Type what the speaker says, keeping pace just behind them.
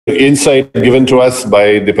insight given to us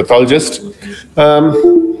by the pathologist.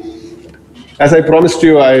 As I promised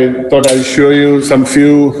you, I thought I'll show you some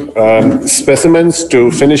few specimens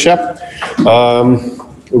to finish up.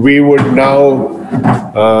 We would now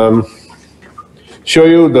show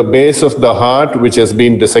you the base of the heart, which has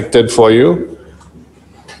been dissected for you.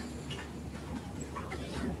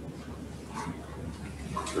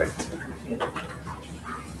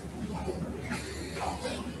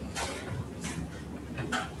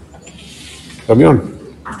 Come on.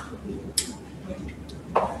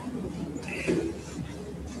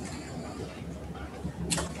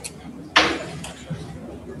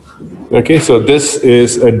 Okay, so this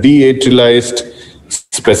is a deatrialized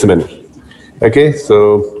specimen. Okay,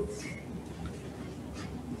 so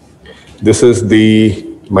this is the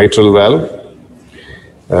mitral valve,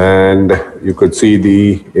 and you could see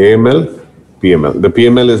the AML, PML. The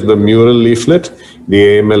PML is the mural leaflet, the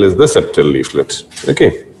AML is the septal leaflet.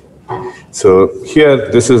 Okay, so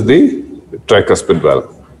here this is the tricuspid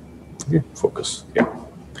valve. Okay, focus. Yeah.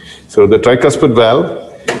 So the tricuspid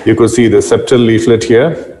valve, you could see the septal leaflet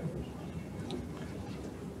here.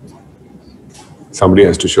 Somebody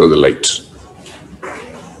has to show the light.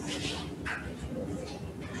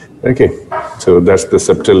 Okay, so that's the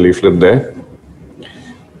septal leaflet there.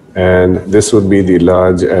 And this would be the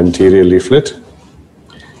large anterior leaflet,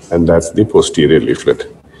 and that's the posterior leaflet.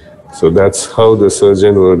 So that's how the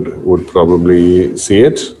surgeon would probably see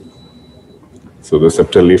it. So the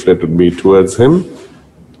septal leaflet would be towards him.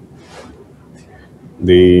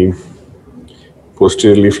 The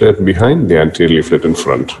posterior leaflet behind, the anterior leaflet in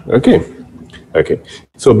front. Okay. Okay,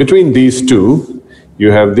 so between these two, you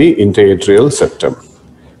have the interatrial septum.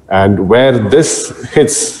 And where this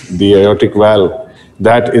hits the aortic valve,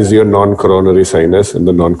 that is your non-coronary sinus and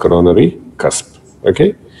the non-coronary cusp.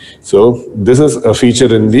 Okay, so this is a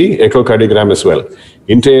feature in the echocardiogram as well.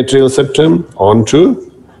 Interatrial septum onto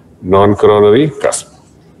non-coronary cusp.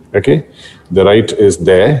 Okay, the right is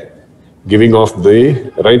there, giving off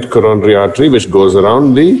the right coronary artery, which goes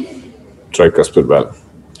around the tricuspid valve.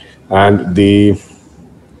 And the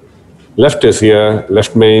left is here,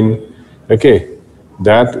 left main, okay,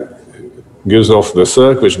 that gives off the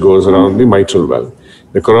circ which goes around the mitral valve.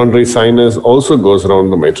 The coronary sinus also goes around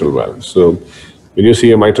the mitral valve. So when you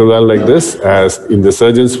see a mitral valve like this, as in the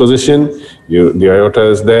surgeon's position, the aorta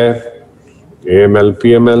is there, AML,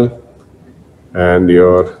 PML, and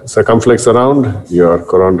your circumflex around, your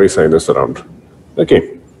coronary sinus around.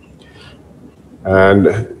 Okay.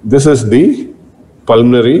 And this is the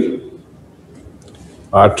pulmonary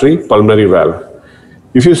artery, pulmonary valve.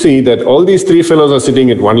 If you see that all these three fellows are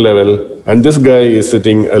sitting at one level and this guy is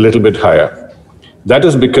sitting a little bit higher, that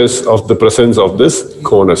is because of the presence of this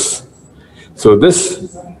conus. So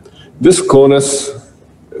this conus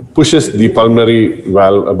pushes the pulmonary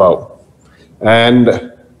valve above,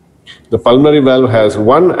 and the pulmonary valve has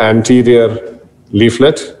one anterior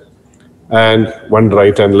leaflet and one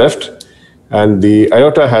right and left. And the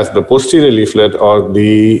aorta has the posterior leaflet or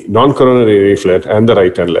the non-coronary leaflet and the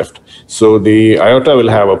right and left. So the aorta will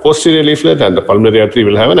have a posterior leaflet and the pulmonary artery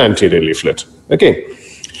will have an anterior leaflet. Okay.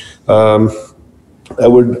 I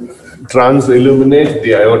would trans-illuminate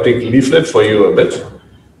the aortic leaflet for you a bit.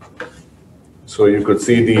 So you could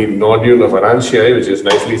see the nodule of Aranciae, which is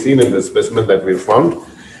nicely seen in the specimen that we found.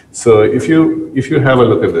 So if you have a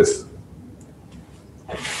look at this,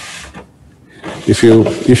 if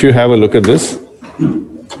you have a look at this,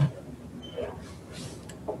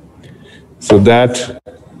 so that,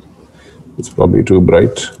 it's probably too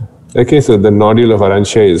bright. Okay, so the nodule of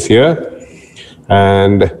Aranciae is here,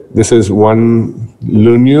 and this is one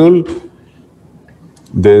lunule,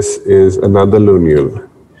 this is another lunule.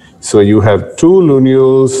 So you have two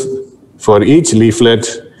lunules for each leaflet,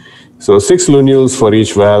 so 6 lunules for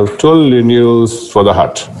each valve, 12 lunules for the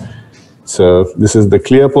heart. So this is the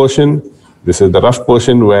clear portion. This is the rough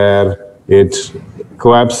portion where it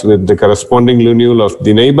coapts with the corresponding lunule of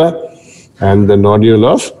the neighbor and the nodule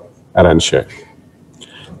of Aranciae.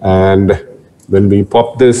 And when we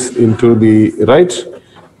pop this into the right,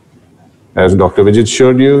 as Dr. Vijit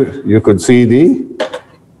showed you, you could see the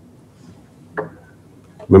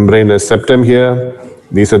membranous septum here.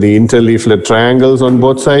 These are the interleaflet triangles on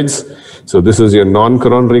both sides. So this is your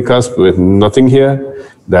non-coronary cusp with nothing here.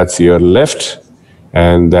 That's your left,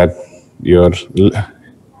 and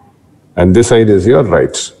and this side is your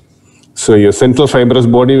right. So your central fibrous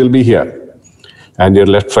body will be here, and your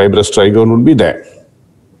left fibrous trigone would be there.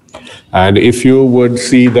 And if you would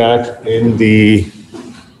see that in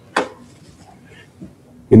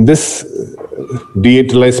this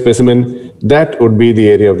deatrialized specimen, that would be the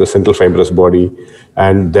area of the central fibrous body,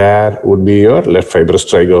 and there would be your left fibrous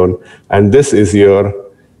trigone, and this is your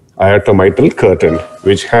aortomitral curtain,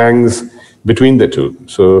 which hangs between the two.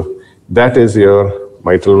 So that is your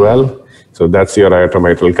mitral valve. So that's your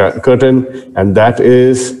aortomitral curtain, and that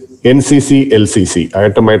is NCC, LCC,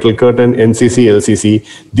 aortomitral curtain, NCC, LCC.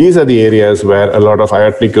 These are the areas where a lot of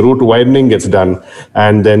aortic root widening gets done,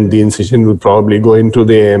 and then the incision will probably go into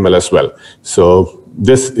the AML as well. So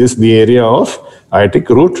this is the area of aortic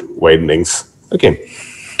root widenings. Okay.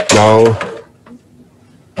 Now,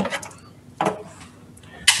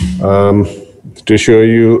 to show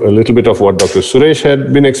you a little bit of what Dr. Suresh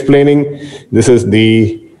had been explaining, this is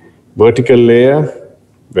the vertical layer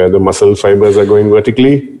where the muscle fibers are going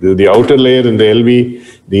vertically. This is the outer layer in the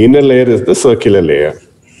LV. The inner layer is the circular layer.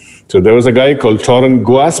 So there was a guy called Torren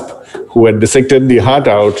Guasp who had dissected the heart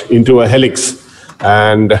out into a helix,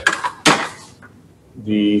 and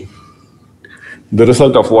the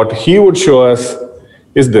result of what he would show us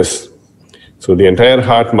is this. So the entire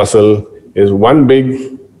heart muscle is one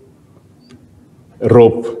big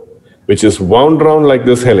rope which is wound around like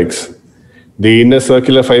this helix. The inner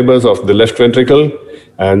circular fibers of the left ventricle,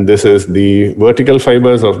 and this is the vertical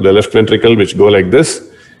fibers of the left ventricle which go like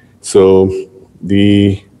this. So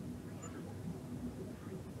the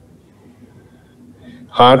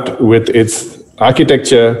heart with its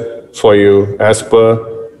architecture for you as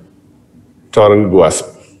per Torren Guasp.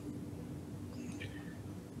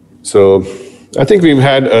 So I think we've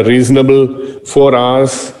had a reasonable 4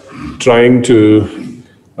 hours trying to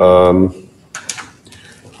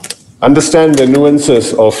understand the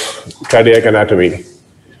nuances of cardiac anatomy.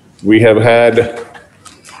 We have had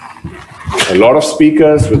a lot of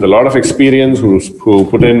speakers with a lot of experience who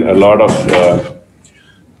put in a lot of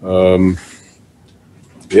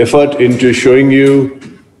effort into showing you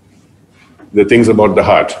the things about the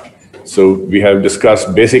heart. So we have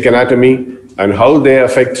discussed basic anatomy and how they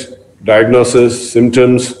affect diagnosis,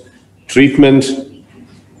 symptoms, treatment,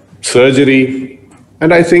 surgery,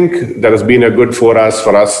 and I think that has been a good 4 hours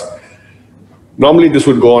for us. Normally this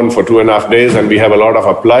would go on for 2.5 days, and we have a lot of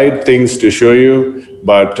applied things to show you,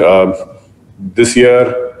 but this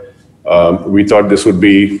year we thought this would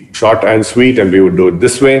be short and sweet, and we would do it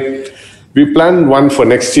this way. We planned one for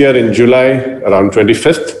next year in July, around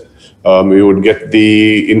 25th. We would get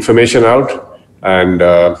the information out, and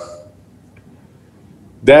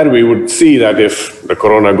there we would see that if the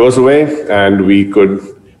corona goes away and we could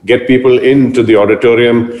get people into the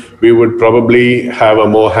auditorium, we would probably have a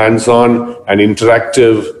more hands-on and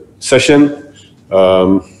interactive session.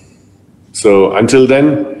 So until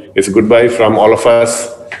then, it's a goodbye from all of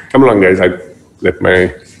us. Come along, guys. I let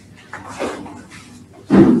my...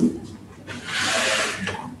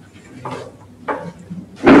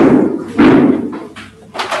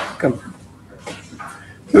 Come.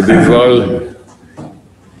 So these all...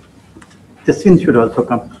 Justin should also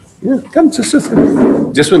come. Yeah, come,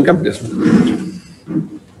 Jasmine, come, Jasmine.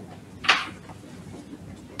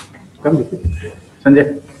 Come,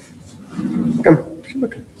 Sanjay. Come.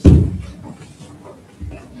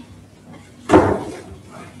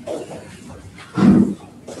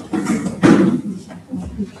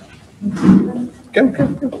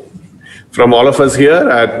 Come. From all of us here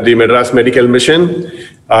at the Madras Medical Mission,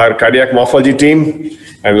 our cardiac morphology team,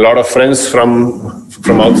 and a lot of friends from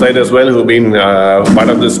outside as well who've been part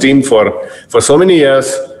of this team for so many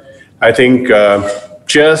years. I think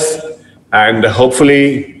cheers, and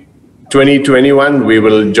hopefully 2021 we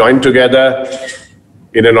will join together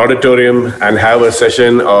in an auditorium and have a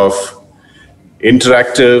session of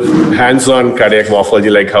interactive, hands-on cardiac morphology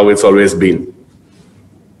like how it's always been.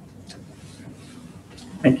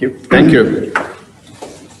 Thank you. Thank you.